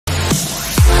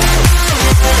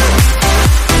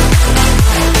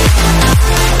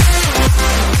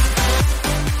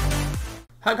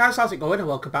Hi guys, how's it going and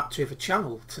welcome back to the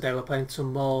channel. Today we're playing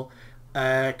some more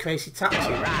Crazy Taxi.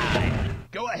 Right.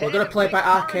 Go ahead, We're going to play by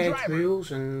arcade driver.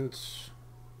 rules and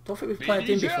don't think we've played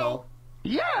him before.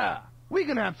 Yeah, we're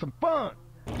gonna have some fun.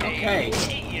 Okay.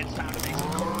 Hey, it's time to make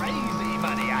some crazy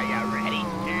money. Are you ready?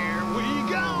 Here we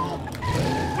go.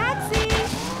 Taxi!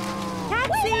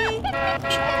 Taxi!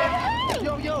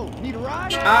 Yo, need a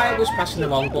ride? I was pressing the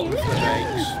wrong button for the brakes.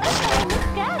 Okay, let's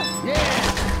go.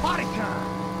 Yeah, party time.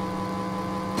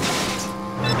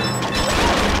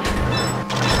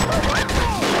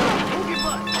 Move your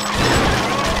butt.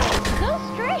 Go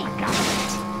straight.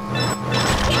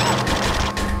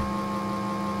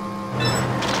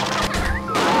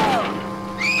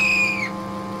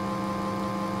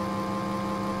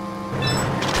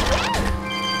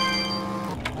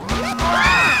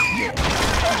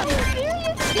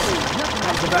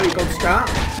 That's a very good start.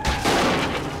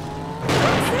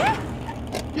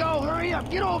 Yo, hurry up,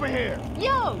 get over here.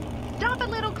 Yo, stop a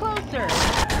little closer.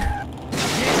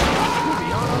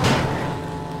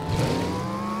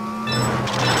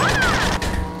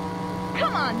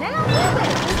 Come on now, move it.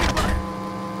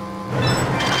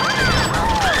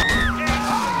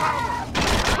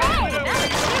 Hey,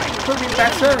 that's Could be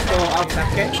better, but I'll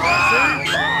take it.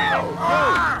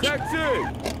 Taxi!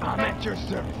 I'm at your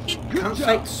service. Good Can't job.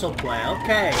 take the subway,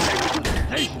 okay. Take me to the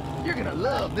station. You're gonna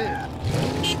love this.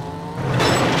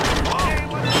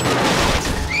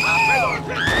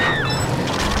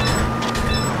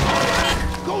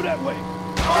 Go that way.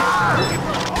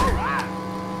 All right.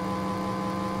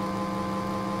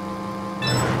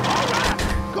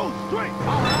 Go straight.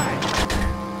 All right.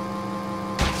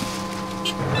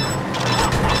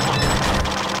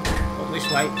 Up this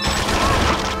way.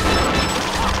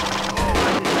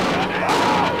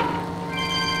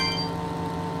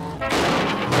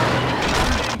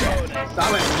 That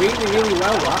went really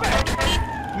well, that.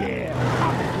 Yeah,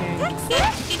 I'm the king.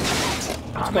 Taxi!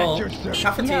 Let's I'm go. at your service.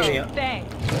 Cafeteria. Thanks.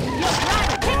 Yo,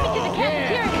 driver, take me to the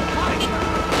cafeteria.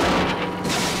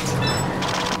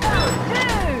 Oh,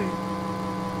 dude!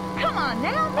 Come on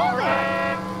now, move it.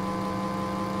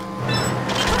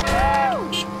 Woo!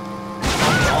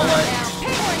 Now,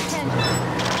 pay more attention.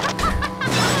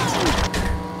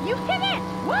 You hit it!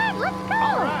 What? Let's go!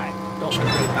 All right. Don't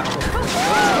repeat that one. Woo!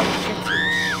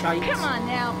 Shite. Come on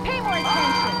now, pay more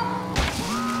attention.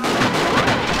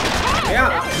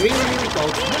 Yeah, really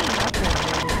good.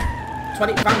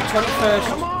 21st.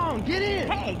 Come on, get in.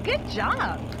 Hey, good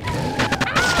job.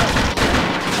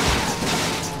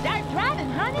 Start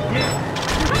driving, honey.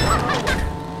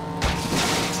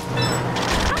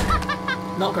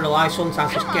 Not gonna lie,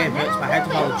 sometimes this game hurts my head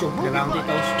while jumping around it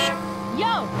does.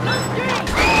 Yo, go straight.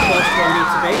 Close to where I need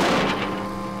to be.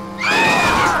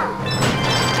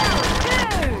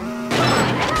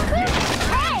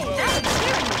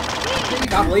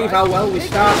 Can't believe how well we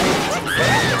started.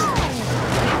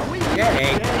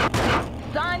 Yay.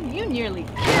 Son, you nearly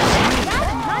killed me.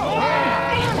 Driving, honey.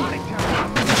 Damn it.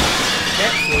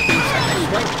 Yes, we'll be set this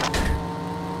way.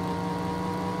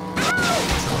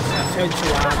 I turn too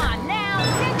Come hard. on now,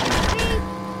 can't you see?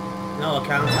 No, I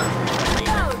can't actually.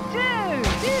 Oh,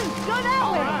 dude, go that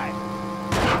All way. right.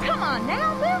 Come on now,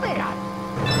 move it.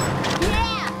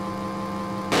 Yeah.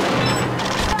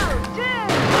 Oh,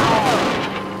 dude.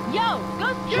 Yo, go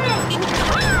straight.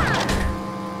 Ah.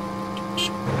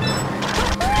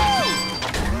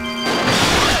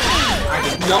 I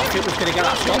did not think we was going to get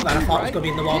that shot then. I thought it was going to be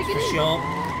in the water for sure.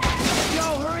 Yo,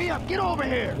 hurry up, get over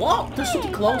here. What? There's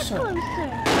something closer. Oh,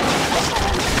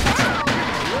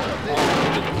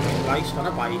 Christ, on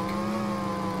a bike.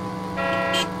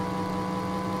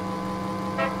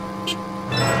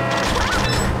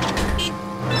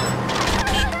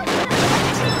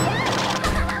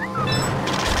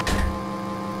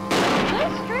 Go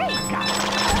straight.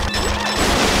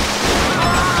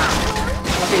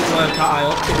 I think we'll work out I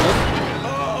up to look.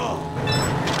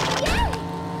 Yay.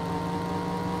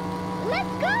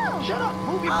 Let's go. Shut up,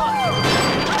 move your butt.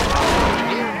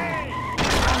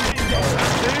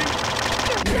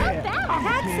 Not bad.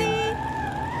 Taxi.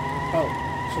 Oh,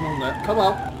 someone there. Come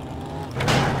on.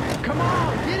 Come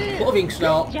on, get in. Loving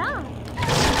stop. Good job.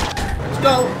 Let's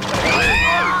go.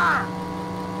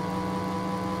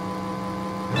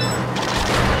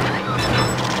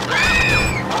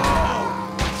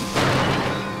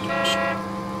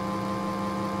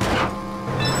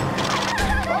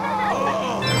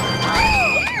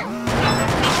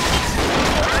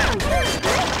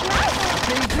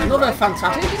 Another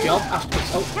fantastic job. I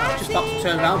just about to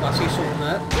turn around, but I see someone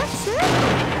there. That's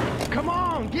it. Come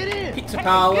on, get in. Pizza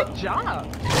power. Good job.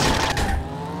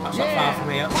 That's not far from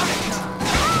here.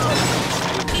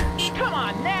 Come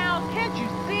on now, can't you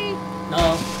see? No.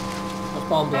 I was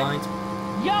born blind.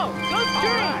 Yo, go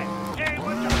straight! Hey,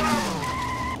 what's the problem?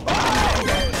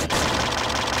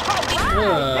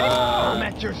 Alright! I'm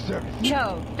at your service.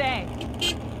 Yo, thanks.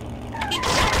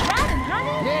 Riding,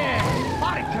 honey? Yeah,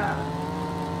 party time.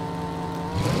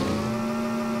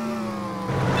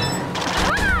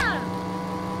 Ah!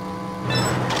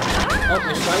 Oh,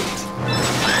 this way.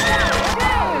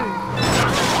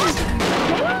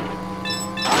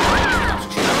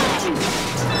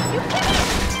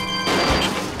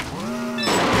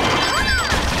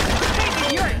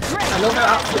 Another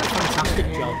absolutely fantastic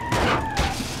job.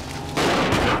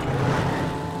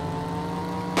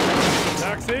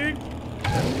 Taxi?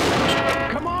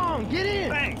 Come on, get in.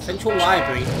 Thanks. Central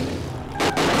Library.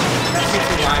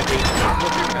 Central Library.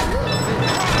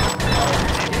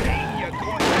 Hey, you're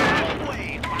going the wrong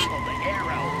way. Follow the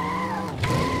arrow.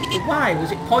 But why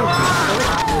was it pointing to the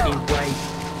little bloody way?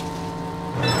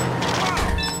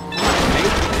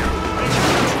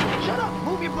 Shut up,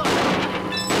 move your butt.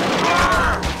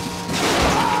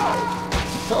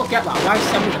 Don't get that. Why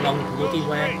send me the wrong bloody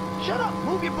way? Shut up,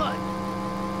 move your butt.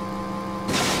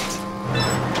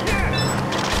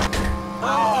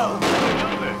 Oh,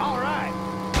 all right.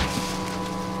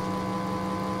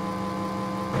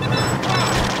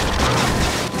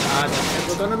 I don't think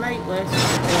we're gonna make this.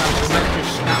 Well, we might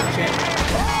just snatch it.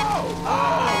 Oh,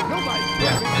 nobody.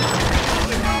 Yeah.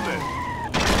 Yeah.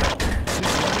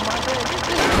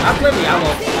 I'll blame the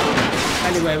arrow.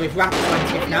 Anyway, we've wrapped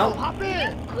 20th now. Hop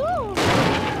in. Cool.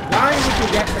 Why would you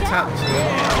get the taxi?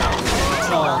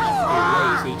 Oh,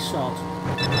 you lazy sod.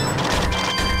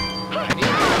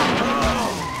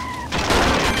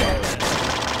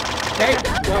 Okay,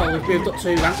 well, we've moved up to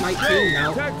rank 19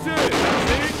 now. To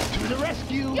the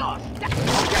rescue.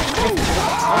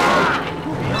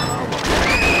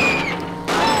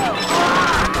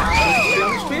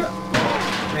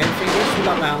 Main thing is we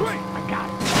got round. I got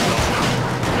it.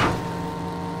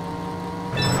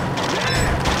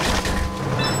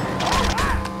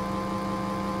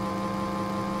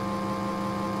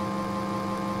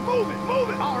 Move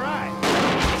it. All right.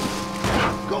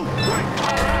 Go quick.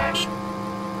 All right.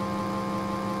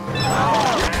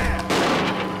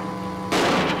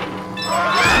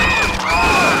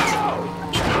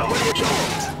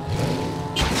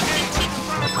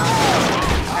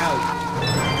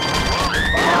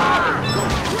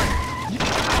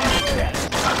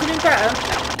 That could have been better.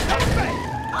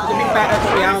 Could have been better,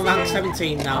 but we are on rank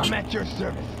 17 now. I'm at your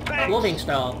service. Loving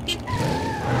Star.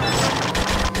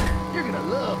 You're gonna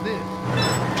love this.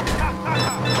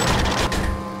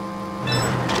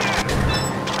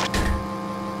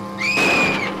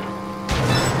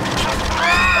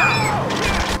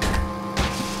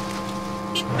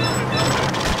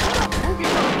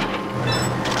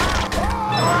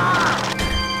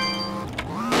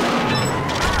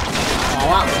 Oh,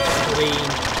 that was clean.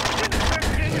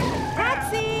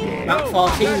 Taxi! Rank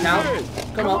 14 now.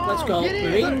 Come on, let's go.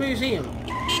 Marine Museum.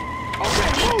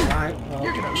 Right, well,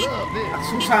 You're gonna love I this.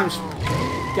 sometimes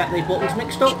get the buttons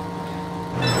mixed up.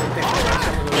 Definitely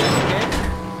some of the ways again.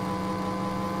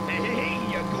 Hey,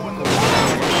 you're going the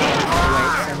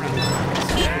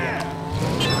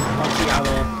Dodgy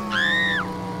arrow.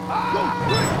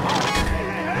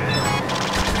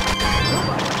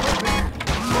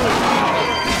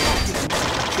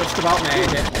 Just about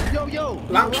made it. Yo.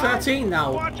 Rank 13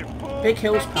 now. Big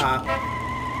Hills Park.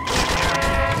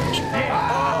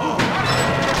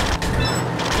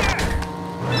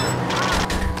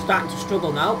 Starting to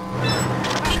struggle now.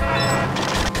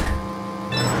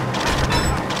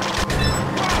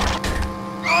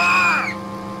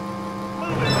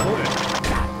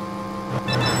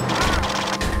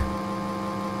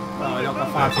 Oh, I don't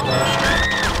got far to go.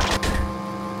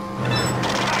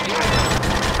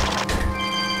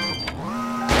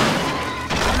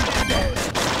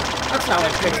 That's how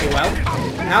went pretty well.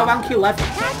 Now rank 11.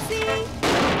 Taxi!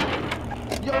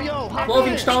 Yo, hop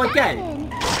Clothing in. store again.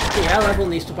 Yeah,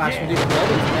 everyone needs to buy some new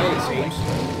clothing today, it seems.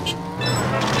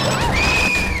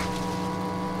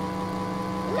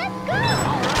 Let's go!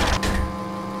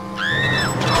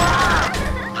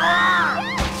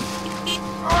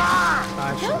 I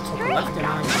should have took a left, didn't I?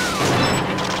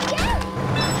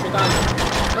 Should I?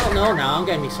 I don't know now, I'm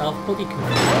getting myself bloody confused.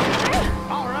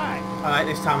 All right. Alright,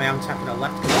 this time I am taking a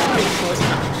left because I'm pretty sure it's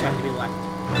actually saying to be left.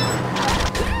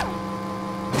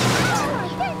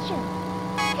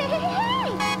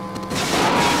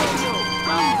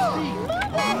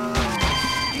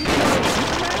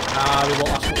 Ah, we won't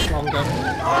last much longer.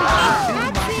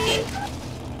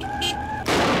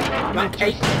 Rank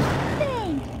 8.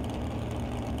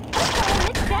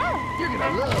 You're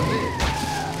gonna love this.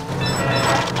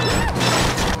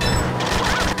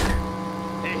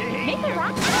 Take a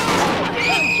rock.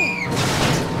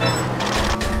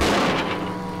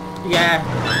 Yeah,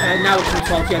 now it's come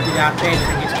towards the end of the arcade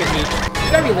thing, it's giving me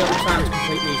very little time to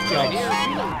complete these jobs.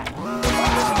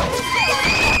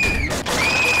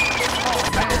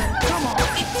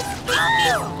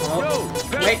 Oh,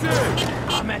 wait.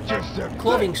 I'm at your service.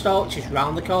 Clothing store, which is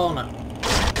round the corner. Not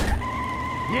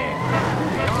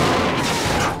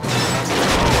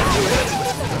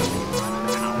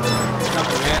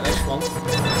gonna hurt this one.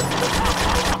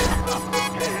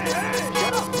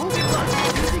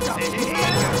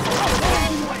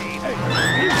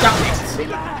 Damn it!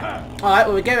 Alright,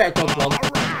 well we gave it a good one.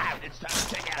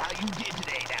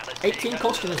 18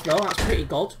 customers though, that's pretty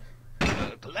good.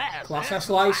 Class S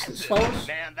license for us.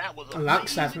 And rank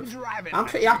 7th. I'm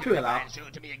pretty happy with that. Show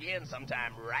it to me again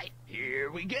sometime, right?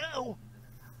 Here we go.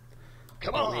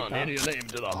 Come on, enter your name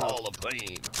to the Hall of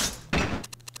Fame.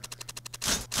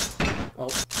 Oh.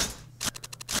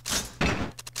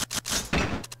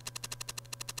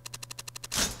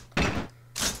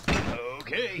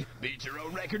 Okay, beat your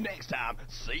own record next time.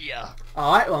 See ya.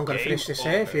 Alright, well I'm going to finish this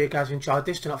here. If you guys enjoyed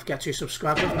this, do not forget to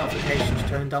subscribe with notifications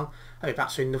turned on. I'll be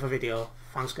back soon with another video.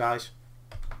 Thanks guys.